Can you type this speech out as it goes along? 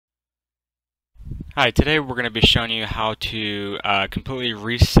Hi, today we're going to be showing you how to completely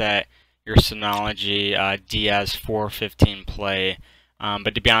reset your Synology DS415 Play.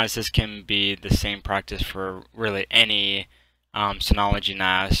 But to be honest, this can be the same practice for really any Synology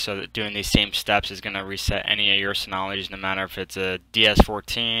NAS. So that doing these same steps is going to reset any of your Synologies, no matter if it's a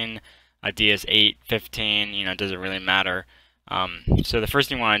DS14, a DS8, 15, it doesn't really matter. So the first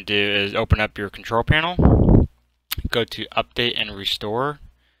thing you want to do is open up your control panel, go to Update and Restore,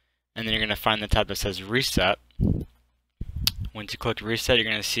 and then you're going to find the tab that says Reset. Once you click Reset, you're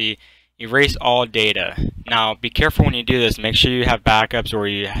going to see Erase All Data. Now, be careful when you do this. Make sure you have backups, or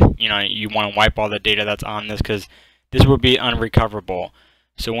you want to wipe all the data that's on this, because this will be unrecoverable.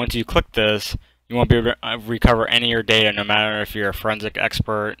 So once you click this, you won't be able to recover any of your data, no matter if you're a forensic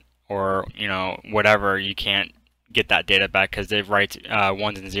expert or whatever. You can't get that data back because they write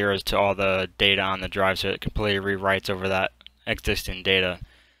ones and zeros to all the data on the drive, so it completely rewrites over that existing data.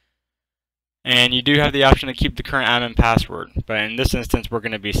 And you do have the option to keep the current admin password, but in this instance we're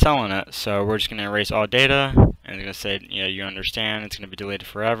going to be selling it, so we're just going to erase all data, and it's going to say, you understand, it's going to be deleted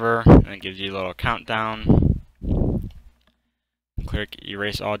forever, and it gives you a little countdown. Click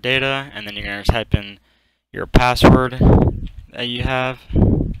erase all data, and then you're going to type in your password that you have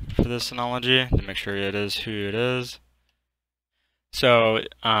for this Synology to make sure it is who it is. So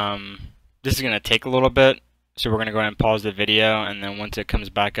this is going to take a little bit. So we're going to go ahead and pause the video, and then once it comes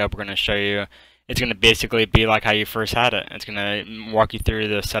back up, we're going to show you. It's going to basically be like how you first had it. It's going to walk you through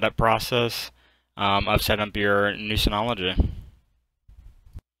the setup process of setting up your new Synology.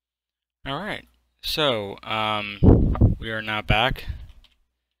 Alright, so we are now back.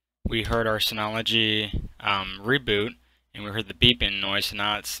 We heard our Synology reboot, and we heard the beeping noise, so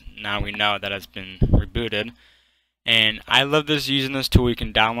now we know that it's been rebooted. And I love using this tool. You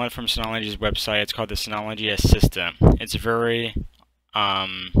can download it from Synology's website. It's called the Synology Assistant. It's very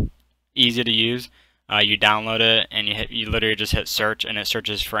easy to use. You download it, and you literally just hit search, and it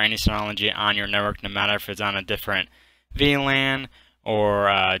searches for any Synology on your network, no matter if it's on a different VLAN or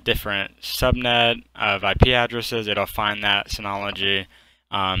a different subnet of IP addresses. It'll find that Synology,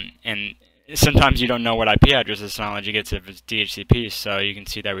 and sometimes you don't know what IP address the Synology gets if it's DHCP. So you can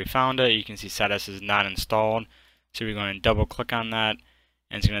see that we found it. You can see status is not installed. So we're going to double click on that,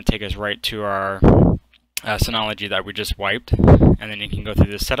 and it's going to take us right to our Synology that we just wiped. And then you can go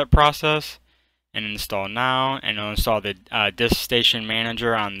through the setup process and install now, and it'll install the disk station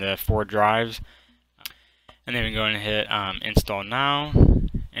manager on the 4 drives. And then we go and hit install now,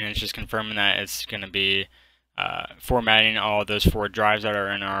 and it's just confirming that it's going to be formatting all those 4 drives that are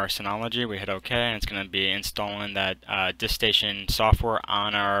in our Synology. We hit OK, and it's going to be installing that disk station software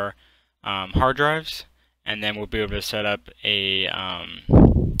on our hard drives. And then we'll be able to set up a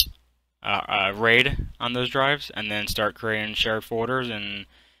RAID on those drives, and then start creating shared folders and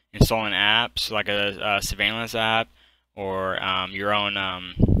installing apps like a surveillance app, or your own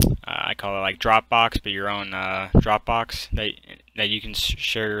I call it like Dropbox, but your own Dropbox that you can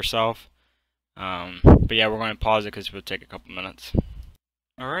share yourself. But yeah, we're going to pause it because it will take a couple minutes.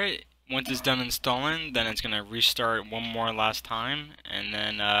 Alright, once it's done installing, then it's going to restart one more last time, and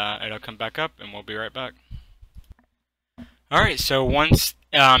then it'll come back up, and we'll be right back. Alright, so once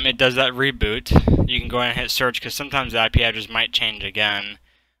it does that reboot, you can go ahead and hit search, because sometimes the IP address might change again,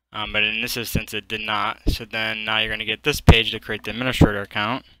 but in this instance it did not. So then now you're going to get this page to create the administrator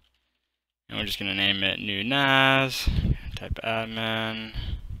account, and we're just going to name it new NAS, type admin.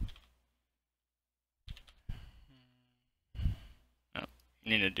 Oh,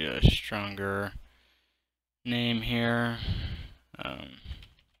 need to do a stronger name here.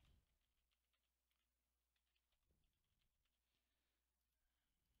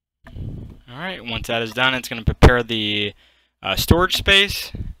 Alright, once that is done, it's going to prepare the storage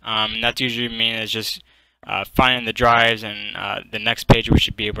space. And that's usually mean it's just finding the drives, and the next page we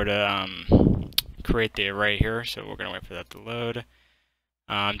should be able to create the array here. So we're going to wait for that to load.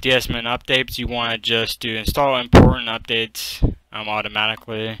 DSMN updates, you want to just do install important updates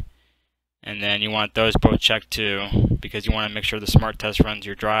automatically. And then you want those both checked too, because you want to make sure the smart test runs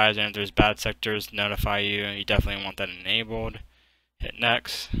your drives, and if there's bad sectors, notify you. You definitely want that enabled. Hit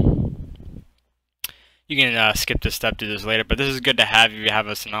next. You can skip this step, do this later, but this is good to have if you have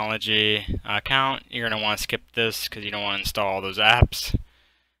a Synology account. You're going to want to skip this because you don't want to install all those apps.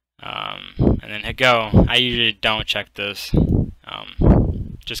 And then hit go. I usually don't check this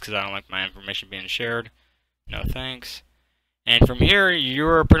just because I don't like my information being shared. No thanks. And from here,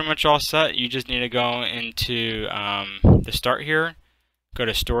 you're pretty much all set. You just need to go into the start here, go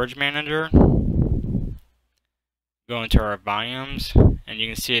to Storage Manager, go into our volumes, and you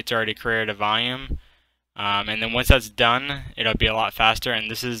can see it's already created a volume. And then once that's done, it'll be a lot faster.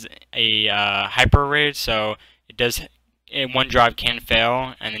 And this is a hyper RAID, so it does one drive can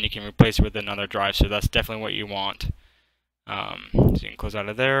fail, and then you can replace it with another drive. So that's definitely what you want. So you can close out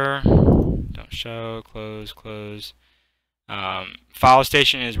of there. Don't show. Close. Close. File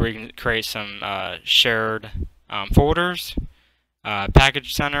station is where you can create some shared folders.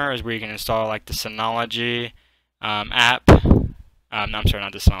 Package center is where you can install like the Synology app. I'm sorry,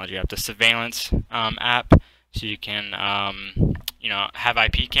 not the Synology app, the surveillance app. So you can, have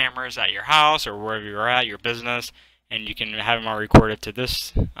IP cameras at your house or wherever you're at, your business, and you can have them all recorded to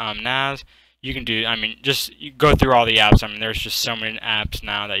this NAS. You can do, just you go through all the apps. There's just so many apps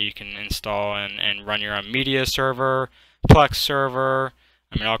now that you can install and run your own media server, Plex server,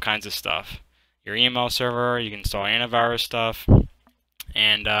 all kinds of stuff. Your email server, you can install antivirus stuff.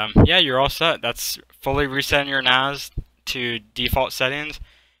 And yeah, you're all set. That's fully resetting your NAS to default settings.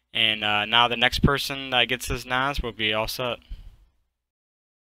 And now the next person that gets this NAS will be all set.